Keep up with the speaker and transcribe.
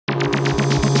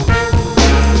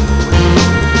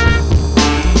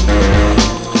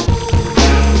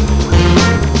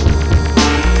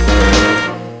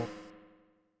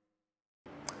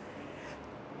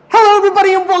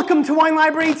Welcome to Wine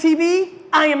Library TV.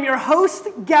 I am your host,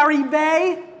 Gary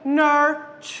Vaynerchuk.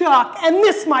 And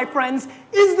this, my friends,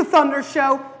 is the Thunder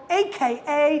Show,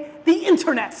 AKA the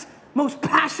Internet's most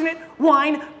passionate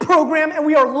wine program, and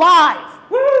we are live.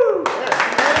 Woo!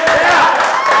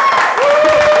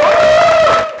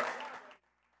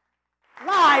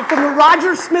 Live from the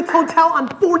Roger Smith Hotel on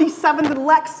 47th and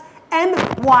Lex,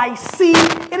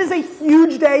 NYC. It is a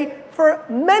huge day for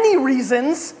many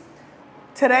reasons.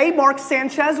 Today, Mark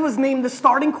Sanchez was named the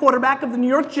starting quarterback of the New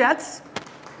York Jets.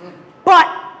 But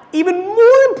even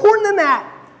more important than that,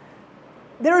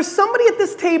 there is somebody at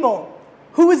this table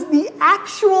who is the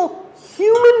actual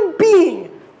human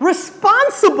being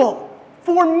responsible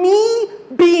for me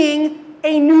being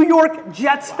a New York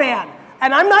Jets fan.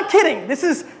 And I'm not kidding. This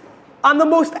is, on the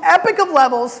most epic of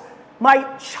levels,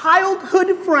 my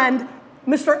childhood friend,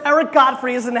 Mr. Eric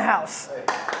Godfrey, is in the house.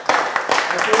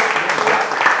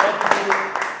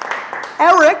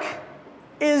 Eric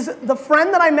is the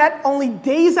friend that I met only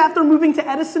days after moving to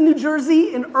Edison, New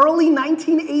Jersey in early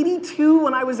 1982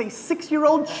 when I was a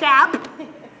 6-year-old chap.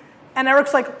 And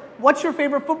Eric's like, what's your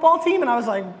favorite football team? And I was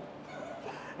like,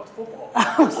 what's football?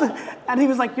 And he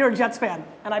was like, you're a Jets fan.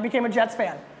 And I became a Jets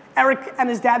fan. Eric and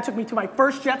his dad took me to my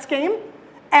first Jets game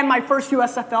and my first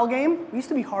USFL game. We used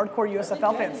to be hardcore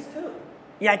USFL fans. Yankees too.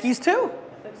 Yankees too?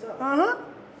 I think so. Uh-huh.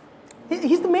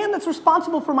 He's the man that's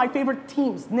responsible for my favorite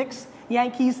teams, Knicks,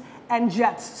 Yankees, and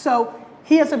Jets. So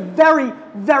he has a very,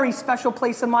 very special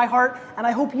place in my heart, and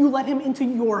I hope you let him into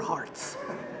your hearts.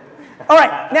 All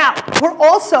right, now, we're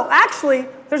also, actually,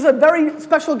 there's a very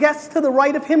special guest to the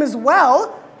right of him as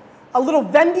well, a little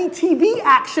Vendy TV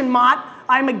action, Mott.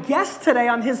 I'm a guest today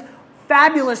on his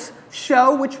fabulous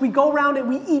show, which we go around and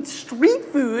we eat street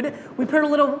food. We put a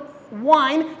little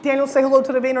wine. Daniel, say hello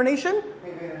to the Vayner Nation.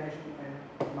 Hey, Vayner Nation,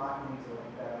 and Mott needs to link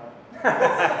that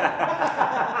up.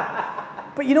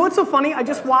 But you know what's so funny? I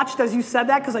just watched as you said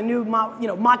that because I knew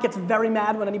Mott gets very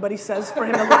mad when anybody says for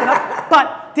him to look it up.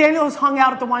 But Daniel has hung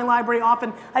out at the wine library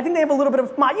often. I think they have a little bit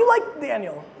of Mott. You like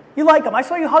Daniel? You like him? I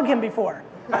saw you hug him before.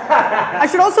 I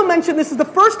should also mention this is the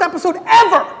first episode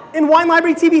ever in Wine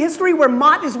Library TV history where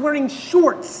Mott is wearing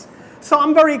shorts. So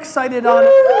I'm very excited on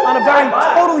a very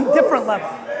totally different level.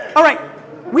 All right,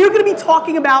 we're going to be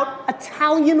talking about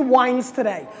Italian wines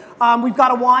today. We've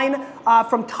got a wine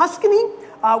from Tuscany.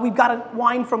 We've got a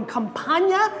wine from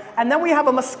Campania, and then we have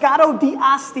a Moscato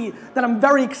dAsti that I'm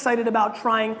very excited about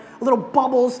trying. A little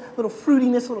bubbles, a little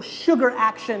fruitiness, a little sugar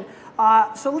action.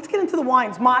 So let's get into the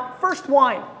wines. Mott, first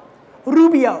wine,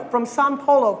 Rubio from San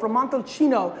Polo, from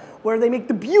Montalcino, where they make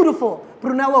the beautiful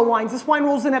Brunello wines. This wine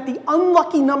rolls in at the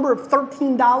unlucky number of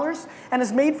 $13 and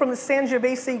is made from the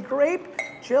Sangiovese grape.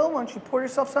 Jill, why don't you pour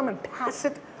yourself some and pass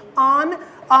it on?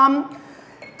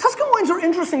 Tuscan wines are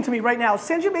interesting to me right now.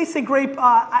 Sangiovese grape,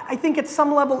 I think at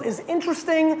some level is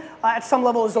interesting, at some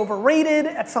level is overrated,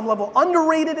 at some level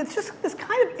underrated. It's just this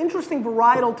kind of interesting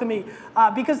varietal to me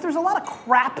because there's a lot of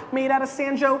crap made out of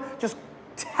Sangio, just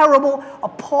terrible,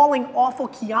 appalling, awful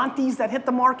Chiantis that hit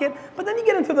the market. But then you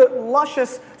get into the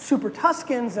luscious Super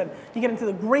Tuscans and you get into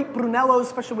the great Brunellos,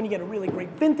 especially when you get a really great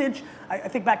vintage. I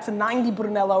think back to 90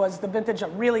 Brunello as the vintage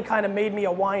that really kind of made me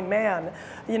a wine man.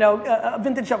 You know, a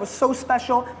vintage that was so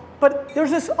special. But there's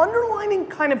this underlining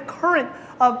kind of current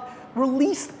of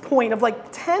release point of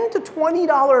like $10 to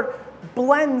 $20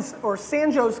 blends or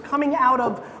Sangios coming out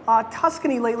of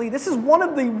Tuscany lately. This is one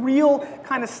of the real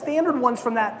kind of standard ones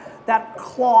from that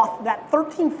cloth, that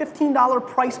 $13, $15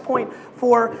 price point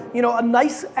for a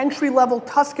nice entry-level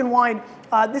Tuscan wine.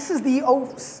 This is the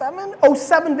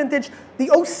 07 vintage.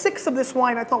 The 06 of this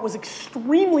wine I thought was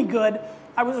extremely good.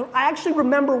 I actually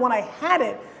remember when I had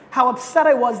it how upset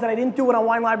I was that I didn't do it on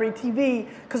Wine Library TV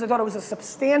because I thought it was a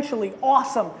substantially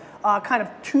awesome kind of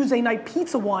Tuesday night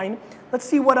pizza wine. Let's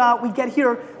see what we get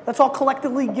here. Let's all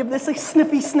collectively give this a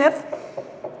sniffy sniff.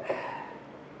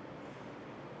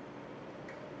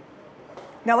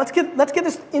 Now let's get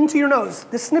this into your nose.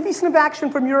 The sniffy sniff action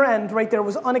from your end right there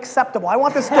was unacceptable. I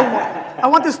want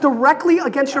this directly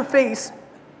against your face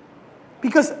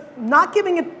because not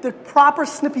giving it the proper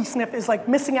sniffy sniff is like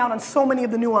missing out on so many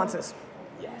of the nuances.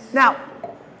 Yes. Now,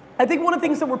 I think one of the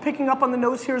things that we're picking up on the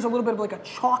nose here is a little bit of like a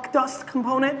chalk dust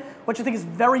component, which I think is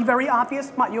very, very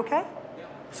obvious. Mott, you okay? Yeah.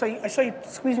 So I saw you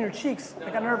squeezing your cheeks.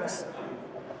 I got nervous.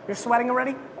 You're sweating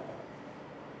already?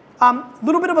 A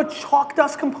little bit of a chalk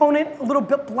dust component, a little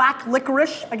bit black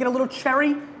licorice. I get a little cherry.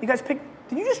 You guys pick.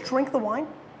 Did you just drink the wine?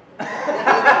 Wow.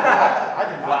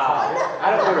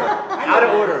 Out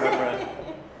of order, my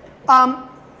friend.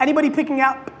 Anybody picking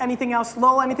out anything else?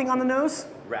 Lowell, anything on the nose?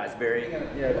 Raspberry.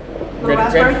 Yeah.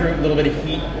 Raspberry? Grapefruit, a little bit of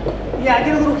heat. Yeah, I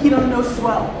get a little heat on the nose as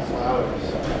well.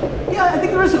 Flowers. Yeah, I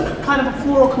think there is a kind of a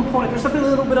floral component. There's something a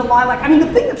little bit of lilac. I mean,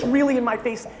 the thing that's really in my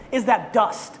face is that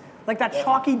dust. Like that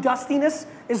chalky dustiness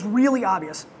is really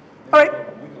obvious. All right.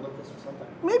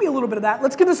 Maybe a little bit of that.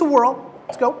 Let's give this a whirl.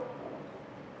 Let's go.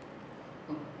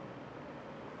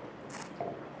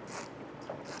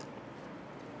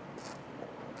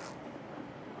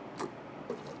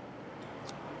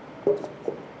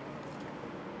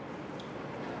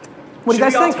 What do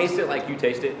you guys think? Should we all taste it like you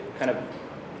taste it? Kind of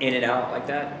in and out like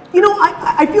that? You know,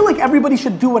 I feel like everybody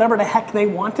should do whatever the heck they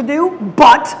want to do.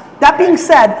 But that being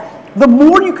said, the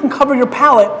more you can cover your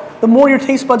palate, the more your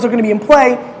taste buds are going to be in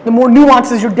play, the more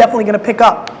nuances you're definitely going to pick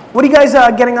up. What are you guys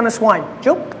getting on this wine?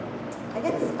 Jill? I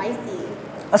get spicy.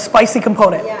 A spicy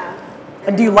component. Yeah.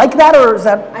 And do you like that, or is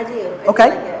that? I do. I Okay.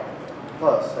 do like it.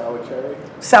 Plus, sour cherry.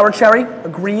 Sour cherry,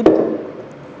 agreed.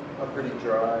 Pretty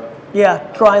dry. Yeah,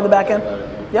 dry in the back end.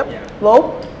 Yep. Yeah.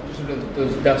 Low? Just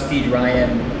those dusty, dry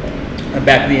end,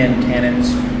 back of the end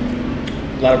tannins,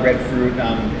 a lot of red fruit,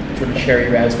 sort of cherry,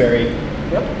 raspberry.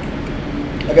 Yep.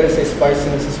 I gotta say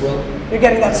spiciness as well. You're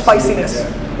getting that spiciness.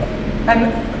 Yeah. And,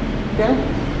 yeah?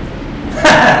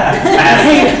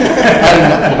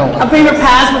 A Vayner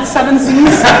Paz with 7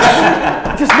 Z's.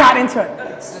 Just not into it.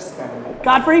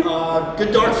 Godfrey?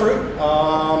 Good dark fruit.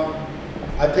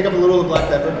 I pick up a little of the black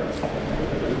pepper.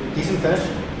 Decent finish.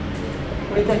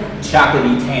 What do you think?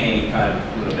 Chocolatey, tangy kind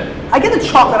of a little bit. I get the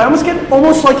chocolate. I almost get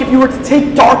almost like if you were to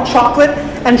take dark chocolate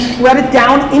and shred it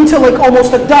down into like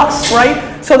almost a dust,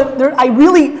 right? So that there, I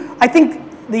think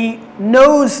the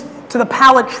nose to the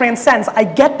palate transcends. I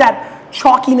get that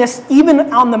chalkiness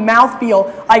even on the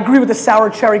mouthfeel. I agree with the sour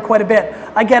cherry quite a bit.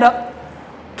 I get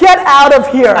out of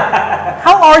here.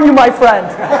 How are you, my friend?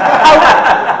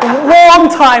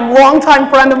 Long time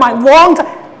friend of mine.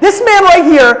 This man right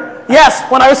here, yes,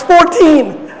 when I was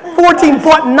 14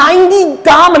 bought 90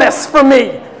 Dominus for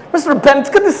me. Mr. Ben, it's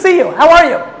good to see you. How are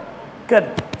you? Good.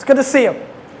 It's good to see you.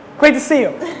 Great to see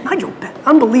you. Nigel Ben,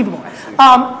 unbelievable.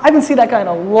 I haven't seen that guy in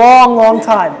a long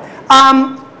time.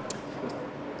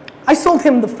 I sold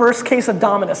him the first case of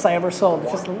Dominus I ever sold,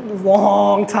 just a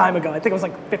long time ago. I think it was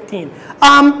like 15.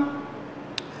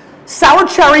 Sour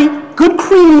cherry, good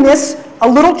creaminess, a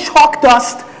little chalk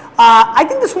dust. I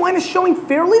think this wine is showing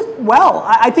fairly well.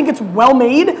 I think it's well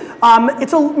made.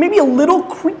 It's maybe a little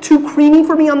too creamy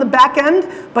for me on the back end,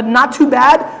 but not too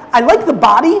bad. I like the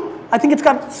body. I think it's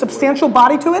got substantial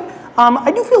body to it.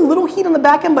 I do feel a little heat on the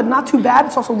back end, but not too bad.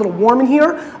 It's also a little warm in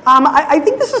here. I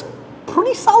think this is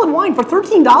pretty solid wine for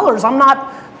 $13. I'm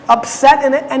not upset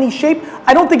in any shape.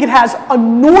 I don't think it has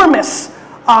enormous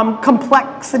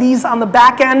complexities on the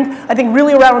back end. I think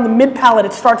really around the mid palate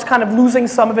it starts kind of losing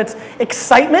some of its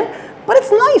excitement, but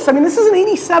it's nice. I mean, this is an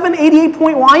 87, 88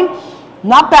 point wine.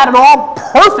 Not bad at all.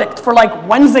 Perfect for like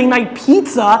Wednesday night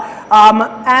pizza,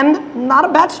 and not a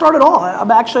bad start at all.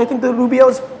 I think the Rubio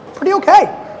is pretty okay.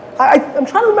 I'm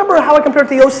trying to remember how I compared it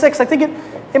to the 06. I think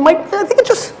it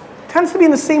just tends to be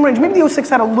in the same range. Maybe the 06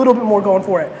 had a little bit more going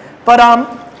for it, but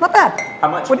not bad. How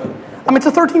much? It's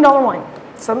a $13 wine,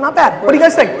 so not bad. What do you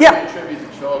guys think? Yeah. What do you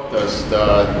attribute the chalk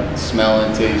dust smell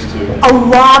and taste to? A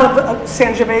lot of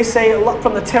Sangiovese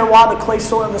from the terroir, the clay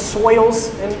soil, the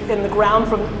soils in the ground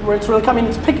from where it's really coming.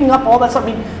 It's picking up all that stuff.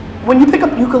 I mean, when you pick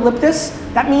up eucalyptus,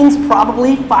 that means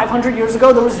probably 500 years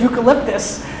ago there was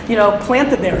eucalyptus,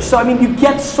 planted there. So I mean, you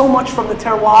get so much from the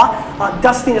terroir,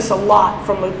 dustiness a lot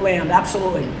from the land,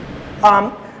 absolutely.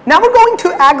 Now we're going to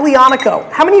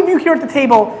Aglianico. How many of you here at the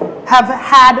table have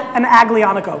had an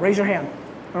Aglianico? Raise your hand.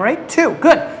 All right, 2,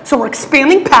 good. So we're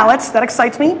expanding palates, that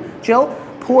excites me. Jill,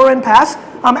 pour and pass.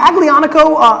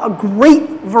 Aglianico, a great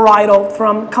varietal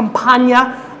from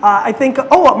Campania. I think,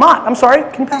 Mott, I'm sorry,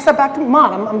 can you pass that back to me?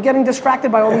 Mott, I'm getting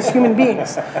distracted by all these human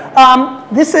beings.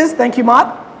 This is, thank you,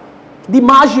 Mott,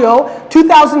 DiMaggio,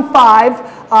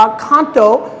 2005,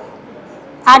 Canto,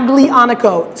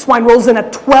 Aglianico. This wine rolls in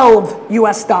at $12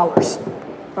 US.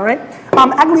 All right?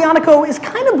 Aglianico is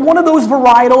kind of one of those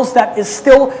varietals that is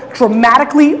still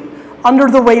dramatically under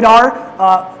the radar.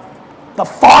 The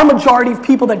far majority of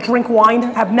people that drink wine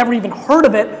have never even heard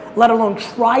of it, let alone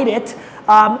tried it.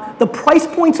 The price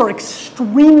points are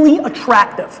extremely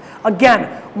attractive. Again,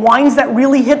 wines that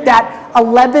really hit that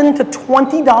 $11 to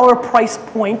 $20 price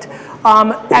point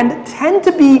and tend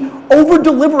to be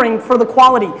over-delivering for the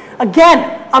quality.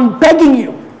 Again, I'm begging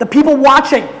you, the people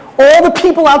watching, all the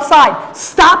people outside,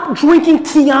 stop drinking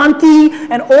Chianti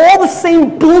and all the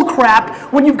same bull crap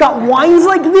when you've got wines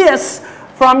like this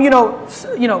from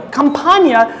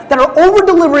Campania that are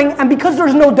over-delivering, and because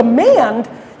there's no demand,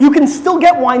 you can still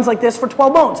get wines like this for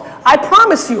 12 bones. I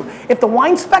promise you, if the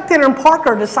Wine Spectator and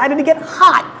Parker decided to get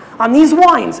hot on these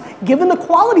wines, given the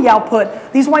quality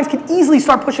output, these wines can easily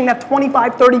start pushing that $25,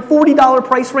 $30, $40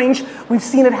 price range. We've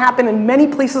seen it happen in many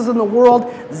places in the world.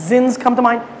 Zins come to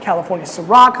mind, California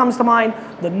Syrah comes to mind,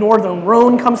 the Northern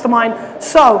Rhone comes to mind.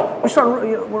 So are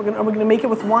we gonna make it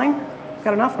with wine?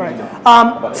 Got enough? All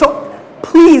right. So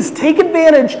please take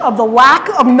advantage of the lack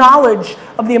of knowledge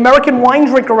of the American wine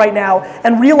drinker right now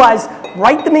and realize,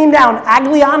 write the name down,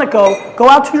 Aglianico, go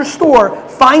out to your store,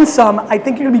 find some. I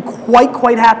think you're gonna be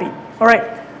quite happy. All right,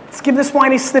 let's give this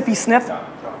wine a sniffy sniff.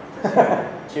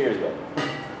 Cheers, Bill.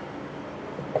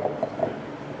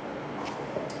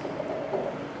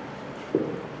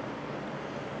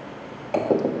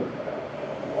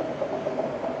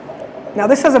 Now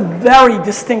this has a very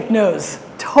distinct nose,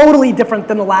 totally different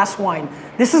than the last wine.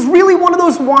 This is really one of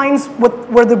those wines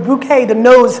where the bouquet, the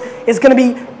nose, is going to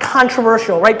be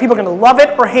controversial, right? People are going to love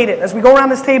it or hate it. As we go around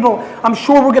this table, I'm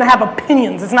sure we're going to have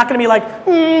opinions. It's not going to be like,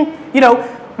 you know,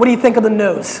 what do you think of the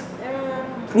nose?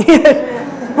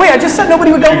 Wait, I just said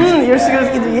nobody would go,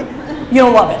 you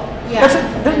don't love it.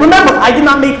 Yeah. Remember, I did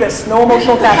not make this. No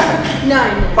emotional attachment.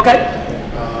 None. Okay?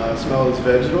 Smells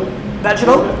vegetal.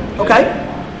 Vegetal? Okay.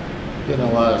 Getting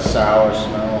a lot of sour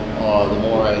smell. The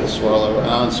more I swirl it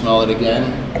around, smell it again,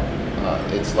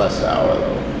 it's less sour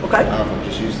though. Okay. I don't know if I'm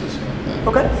just used to this one.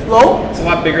 Okay. Low? It's a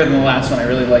lot bigger than the last one. I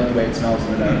really like the way it smells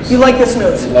in the nose. You like this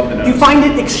nose? I love the nose. Do you find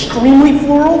it extremely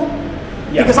floral?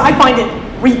 Yeah. Because I find it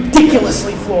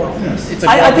ridiculously floral. It's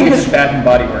like I think it's this. Bath and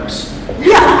Body Works.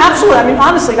 Yeah, absolutely. I mean,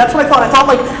 honestly, that's what I thought. I thought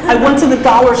like I went to the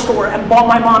dollar store and bought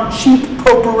my mom cheap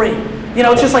potpourri. You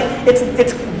know, it's just like it's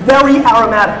very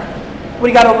aromatic. What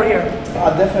do you got over here?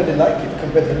 I definitely like it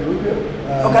compared to the Rubio.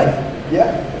 Okay.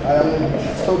 Yeah,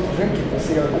 I'm stoked to drink it. We'll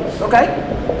see how it goes. Okay.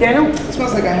 Daniel? It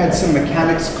smells like I had some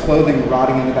mechanics clothing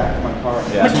rotting in the back of my car.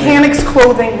 Yeah. Mechanics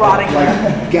clothing rotting.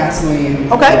 Like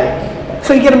gasoline. Okay.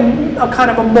 So you get a kind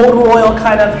of a motor oil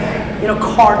kind of,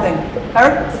 car thing.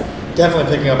 Eric?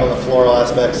 Definitely picking up on the floral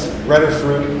aspects. Redder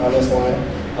fruit on this wine.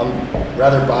 I'm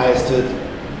rather biased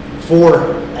for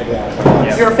Aglianico.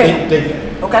 Yeah. You're a fan? Big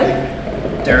fan. Okay. Big fan.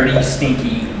 Dirty,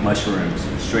 stinky mushrooms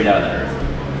straight out of the earth.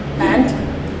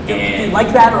 And? Do you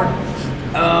like that or?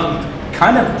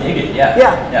 Kind of dig it, yeah.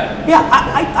 Yeah.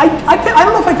 I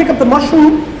don't know if I pick up the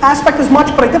mushroom aspect as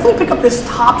much, but I definitely pick up this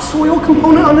topsoil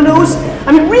component on the nose.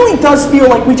 I mean, it really does feel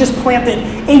like we just planted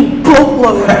a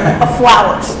boatload of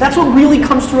flowers. That's what really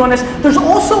comes through on this. There's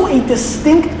also a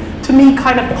distinct, to me,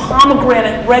 kind of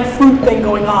pomegranate red fruit thing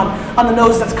going on the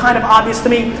nose that's kind of obvious to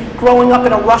me. Growing up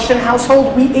in a Russian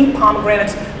household, we ate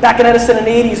pomegranates back in Edison in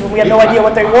the 80s when we had no idea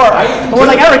what they were. And we're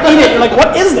like, Eric, eat it. You're like,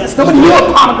 what is this? Nobody knew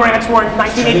what pomegranates were in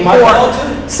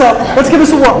 1984. So let's give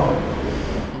this a whirl.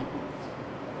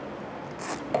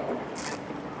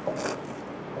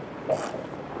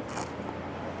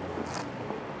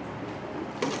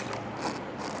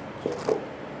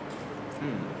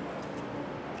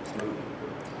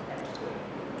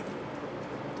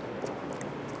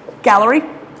 Gallery?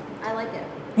 I like it.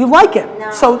 You like it?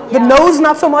 No, So the yeah. nose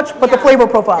not so much, but the Yeah, flavor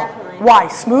profile. definitely. Why?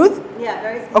 Smooth? Yeah,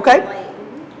 very smooth. Okay. and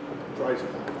light. Dries it.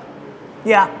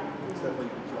 Yeah. It's definitely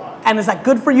dry. And is that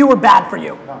good for you or bad for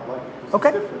you? Not like it. It's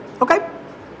Okay. different. Okay.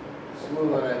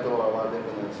 Smoother than I thought, a lot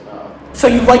different than the smell. So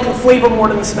you like the flavor more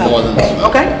than the smell? More than the smell.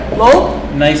 Okay. Low?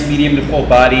 Nice medium to full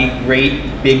body, great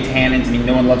big tannins. I mean,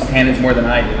 no one loves tannins more than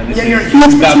I do. And this Yeah, is you're a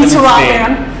huge about Petit the Syrah same.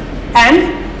 fan.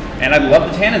 And? And I love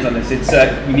the tannins on this. It's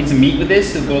you need some meat with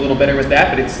this. It'll go a little better with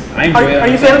that, but I enjoy it. Are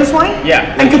you a fan of this wine?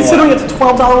 Yeah. And considering it's a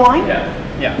 $12 wine?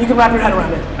 Yeah. You can wrap your head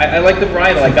around it. I like the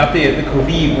varietal. I got the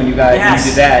Coviv when you guys Yes.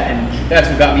 did that, and that's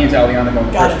what got me into Aglianico in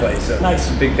the Got first it. place. So Nice.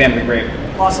 I'm a big fan of the grape.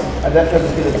 Awesome. I definitely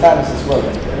feel the tannins as well.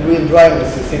 And real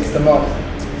dryness is 6 month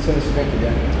as soon as you drink it.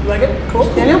 Yeah. You like it? Cool.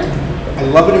 Daniel? I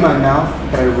love it in my mouth,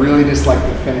 but I really dislike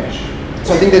the finish.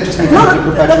 So I think that just means No, I have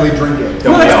to perpetually drink it.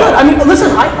 No, that's good. I mean,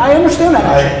 listen, I understand that.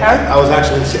 Eric? I was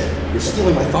actually, you're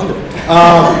stealing my thunder.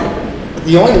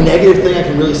 The only negative thing I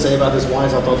can really say about this wine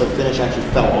is I thought the finish actually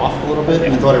fell off a little bit.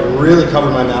 I thought it really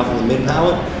covered my mouth in the mid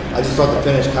palate. I just thought the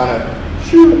finish kind of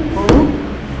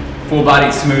Full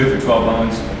bodied, smooth for 12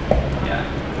 bones. Yeah.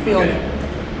 Feel Good. it.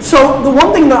 So the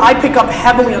one thing that I pick up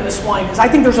heavily on this wine is I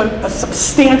think there's a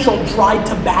substantial dried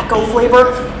tobacco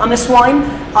flavor on this wine.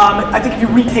 I think if you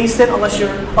retaste it, unless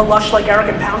you're a lush like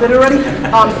Eric and pounded it already,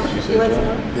 You like some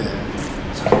more?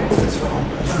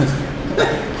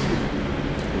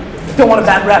 don't want a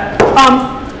bad rep.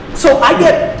 So I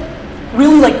get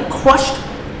really like crushed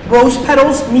rose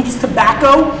petals meets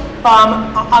tobacco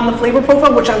on the flavor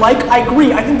profile, which I like. I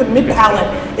agree. I think the mid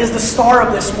palate is the star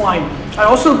of this wine. I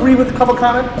also agree with a couple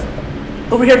comments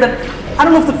over here that I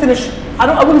don't know if the finish.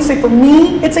 I wouldn't say for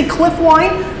me it's a cliff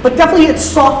wine, but definitely it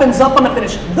softens up on the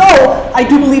finish. Though I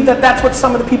do believe that that's what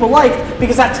some of the people liked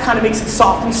because that kind of makes it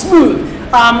soft and smooth.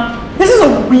 This is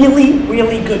a really,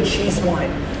 really good cheese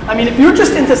wine. I mean, if you're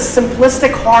just into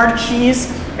simplistic hard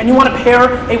cheese and you want to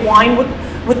pair a wine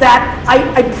with that,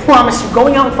 I promise you,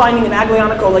 going out and finding an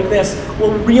Aglianico like this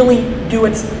will really do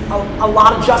it a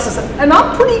lot of justice. And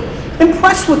I'm pretty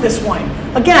impressed with this wine.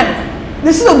 Again,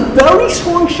 this is a very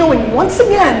strong showing. Once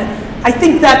again, I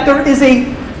think that there is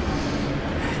an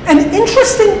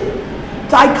interesting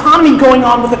dichotomy going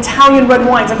on with Italian red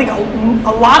wines. I think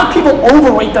a lot of people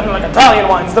overrate them. They're like, Italian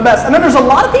wine's the best. And then there's a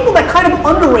lot of people that kind of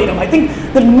underrate them. I think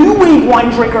the new wave wine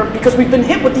drinker, because we've been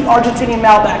hit with the Argentinian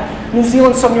Malbec, New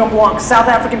Zealand Sauvignon Blanc, South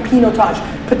African Pinotage,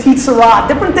 Petit Syrah,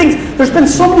 different things. There's been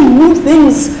so many new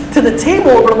things to the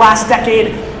table over the last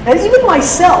decade. And even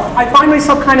myself, I find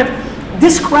myself kind of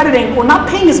discrediting or not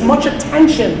paying as much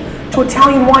attention to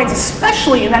Italian wines,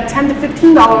 especially in that $10 to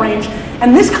 $15 range.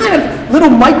 And this kind of little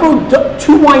micro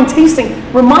 2-wine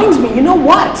tasting reminds me, you know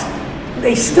what?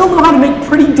 They still know how to make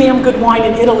pretty damn good wine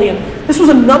in Italy. And this was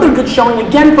another good showing.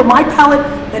 Again, for my palate,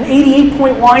 an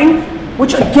 88-point wine,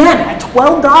 which again, at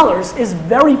 $12 is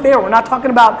very fair. We're not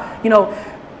talking about, you know,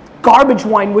 garbage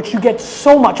wine, which you get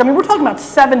so much. I mean, we're talking about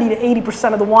 70 to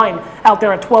 80% of the wine out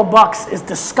there at 12 bucks is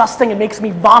disgusting and makes me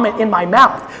vomit in my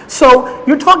mouth. So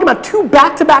you're talking about two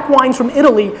back-to-back wines from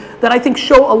Italy that I think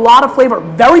show a lot of flavor.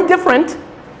 Very different,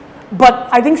 but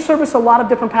I think service a lot of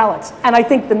different palates. And I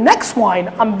think the next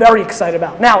wine I'm very excited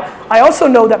about. Now, I also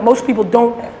know that most people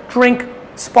don't drink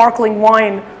sparkling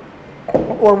wine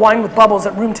or wine with bubbles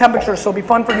at room temperature, so it'll be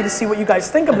fun for me to see what you guys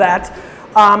think of that.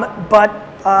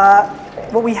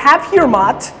 What we have here,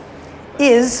 Matt,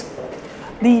 is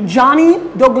the Gianni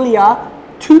Doglia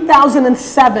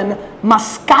 2007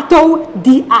 Moscato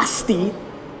dAsti.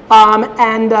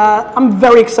 I'm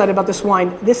very excited about this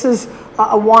wine. This is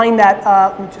a wine that,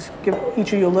 let me just give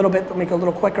each of you a little bit, make it a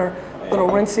little quicker, a little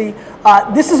rinsy.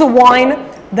 This is a wine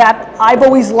that I've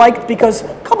always liked because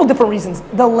a couple different reasons.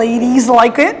 The ladies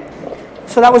like it,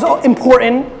 so that was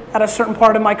important at a certain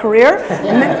part of my career.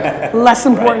 Less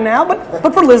important now,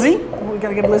 but for Lizzie, we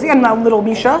gotta give Lizzie, and now little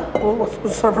Misha, we'll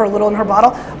serve her a little in her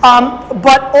bottle.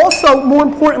 But also, more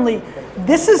importantly,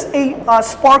 this is a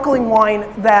sparkling wine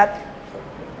that,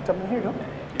 here you go,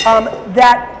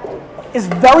 that is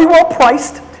very well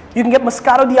priced. You can get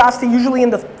Moscato dAsti usually in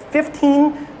the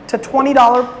 $15 to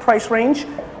 $20 price range,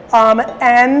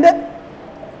 and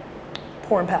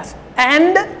pour and pass.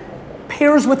 And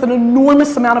pairs with an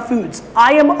enormous amount of foods.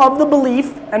 I am of the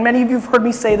belief, and many of you have heard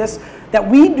me say this, that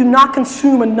we do not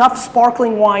consume enough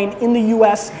sparkling wine in the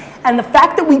US, and the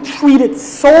fact that we treat it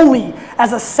solely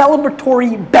as a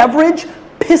celebratory beverage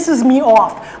pisses me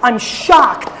off. I'm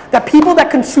shocked that people that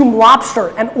consume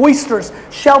lobster and oysters,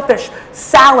 shellfish,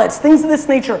 salads, things of this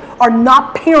nature are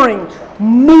not pairing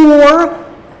more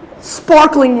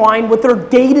sparkling wine with their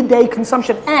day-to-day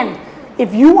consumption. And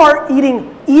if you are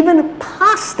eating even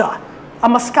pasta, a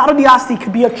Moscato dAsti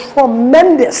could be a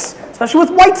tremendous, especially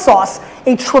with white sauce,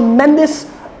 a tremendous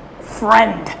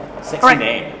friend. Sexy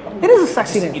name. It is a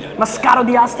sexy name. Moscato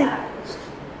dAsti.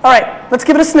 All right, let's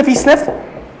give it a sniffy sniff.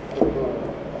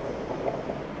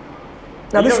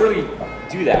 Now You this, don't really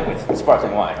do that with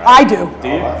sparkling wine, right? I do. Do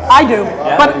you? I do.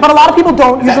 Yeah? But a lot of people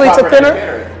don't. Is that Usually it's a proper thinner.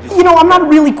 etiquette or just- You know, I'm not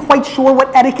really quite sure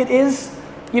what etiquette is,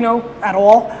 you know, at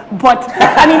all. But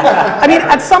I mean,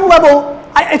 at some level,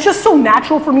 it's just so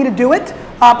natural for me to do it.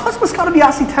 Plus, Moscato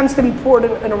dAsti tends to be poured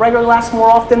in a regular glass more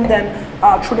often than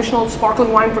traditional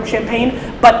sparkling wine from Champagne.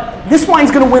 But this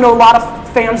wine's going to win a lot of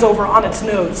fans over on its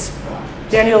nose.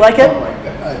 Dan, you like it? Oh my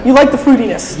God. You like the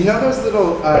fruitiness? You know those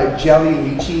little jelly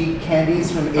lychee candies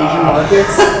from Asian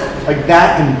markets? Like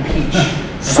that and peach.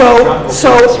 So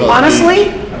honestly,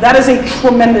 that is a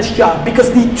tremendous job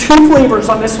because the two flavors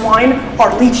on this wine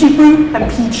are lychee fruit and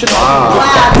peach.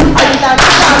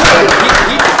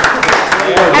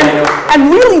 And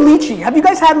really lychee. Have you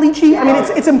guys had lychee? I mean,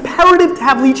 it's imperative to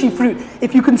have lychee fruit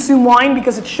if you consume wine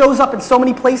because it shows up in so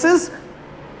many places.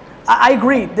 I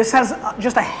agree. This has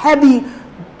just a heavy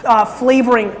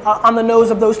flavoring on the nose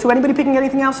of those two. Anybody picking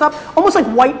anything else up? Almost like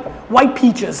white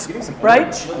peaches,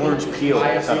 right? Orange peel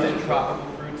or something.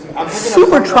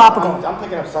 Super tropical. I'm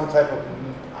picking up some type of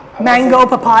Mango,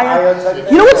 papaya. type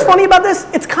of You know what's funny about this?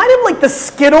 It's kind of like the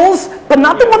Skittles, but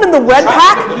not the one in the red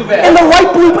pack, in the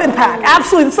light blue pack.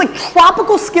 Absolutely, it's like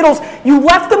tropical Skittles. You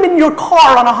left them in your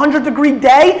car on a 100-degree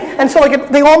day, and so like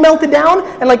they all melted down,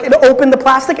 and like it opened the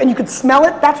plastic, and you could smell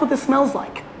it. That's what this smells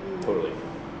like. Totally.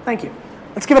 Thank you.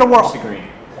 Let's give it a whirl. Disagree.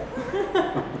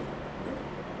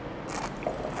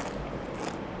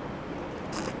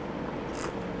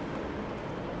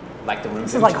 like the room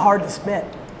This is like hard to spit.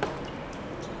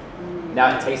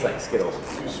 Now it tastes like Skittles.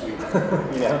 Too sweet.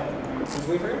 You know? Too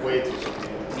sweet for you? Way too sweet.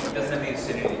 It doesn't have the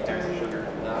acidity that carries the sugar.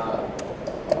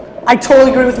 I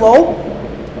totally agree with Lowell.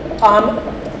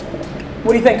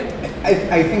 What do you think?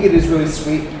 I think it is really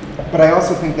sweet, but I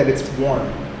also think that it's warm.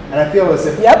 And I feel as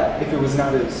if if it was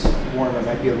not as warm, it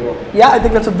might be a little... Yeah, I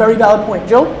think that's a very valid point.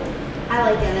 Jill?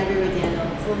 I like it. I agree with Daniel.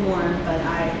 It's a little warm, but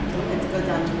it goes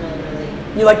down really,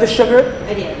 really. You like the sugar?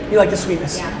 I do. You like the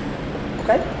sweetness? Yeah.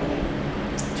 Okay.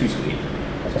 Too sweet.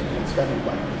 It's got to be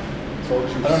black.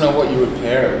 I don't know what you would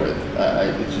pair it with.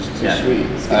 It's just too Yeah. sweet.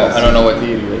 I don't know what to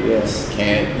eat with. It's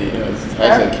candy. You know, it's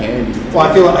like candy. Well,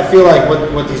 I feel like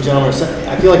what these gentlemen are saying.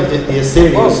 I feel like the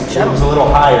acidity was a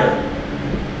little higher.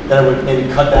 That it would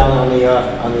maybe cut down on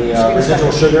the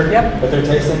residual sugar that they're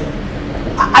tasting.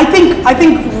 I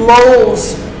think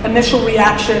Lowell's initial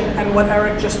reaction and what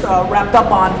Eric just wrapped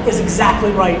up on is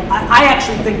exactly right. I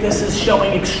actually think this is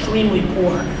showing extremely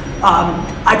poor.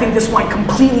 I think this wine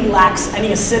completely lacks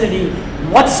any acidity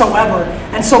whatsoever.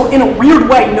 And so in a weird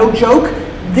way, no joke,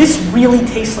 this really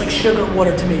tastes like sugar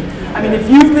water to me. I mean, if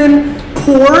you've been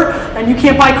poor and you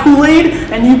can't buy Kool-Aid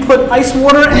and you put ice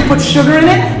water and you put sugar in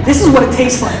it, this is what it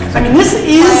tastes like. I mean, this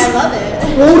is I love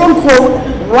it. quote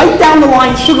unquote right down the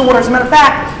line sugar water. As a matter of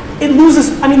fact, it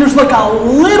loses, I mean, there's like a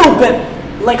little bit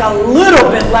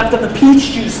left of the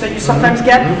peach juice that you sometimes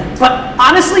get. But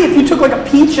honestly, if you took like a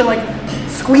peach and like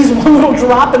squeeze one little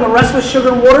drop and the rest was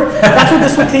sugar and water, that's what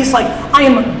this would taste like. I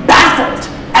am baffled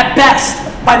at best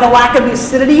by the lack of the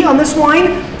acidity on this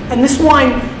wine, and this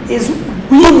wine is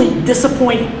really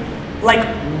disappointing, like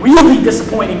really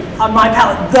disappointing on my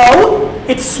palate. Though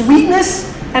its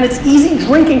sweetness and its easy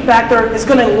drinking factor is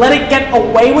going to let it get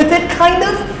away with it, kind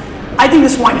of. I think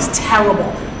this wine is terrible.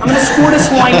 I'm going to score this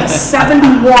wine a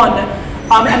 71,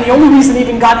 and the only reason it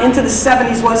even got into the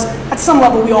 70s was at some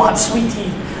level we all have sweet teeth.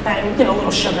 And, you know, a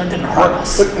little sugar didn't hurt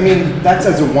us. But, I mean, that's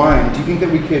as a wine. Do you think that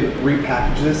we could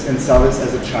repackage this and sell this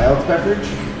as a child's beverage?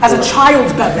 As a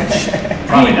child's beverage.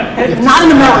 Probably not. Not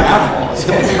in America. Just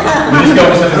go with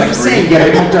something I'm like just green. saying, get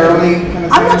it hooked early kind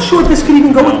of I'm thing. not sure if this could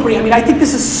even go with brie. I mean, I think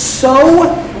this is so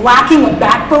lacking a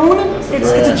backbone.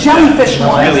 It's a jellyfish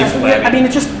wine. Really flabby. I mean,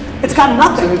 it's got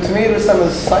nothing. To me, it was some of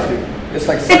the cider. It's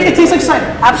like cider. It tastes like cider.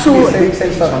 Absolutely.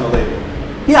 Same stuff on the label.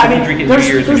 Yeah, I mean, Drink it in there's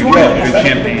beers one. when you that drink has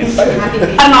champagne. the peach. Happy feet.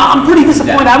 And I'm pretty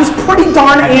disappointed. I was pretty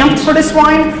darn amped for this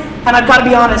wine, and I've got to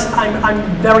be honest, I'm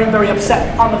very, very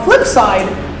upset. On the flip side,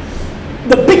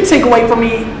 the big takeaway for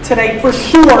me today, for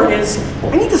sure, is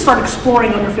I need to start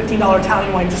exploring under $15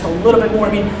 Italian wine just a little bit more.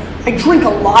 I mean, I drink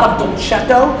a lot of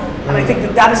Dolcetto, and I think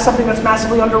that is something that's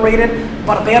massively underrated.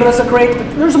 Barberas are great, but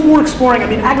there's more exploring. I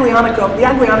mean, the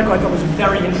Aglianico I thought was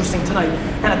very interesting tonight.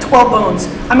 And at 12 bones,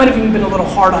 I might have even been a little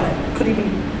hard on it.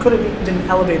 Could have even been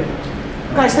elevated.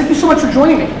 Guys, thank you so much for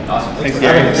joining me. Awesome. Thanks,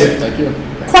 Gary. Thank you.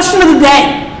 Question of the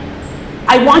day.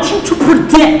 I want you to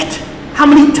predict how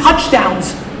many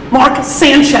touchdowns Mark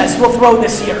Sanchez will throw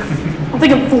this year. I'm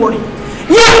thinking 40.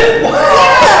 Yeah!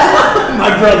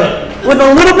 My brother. With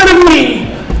a little bit of me,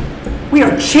 we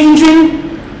are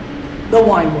changing the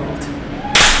wine world.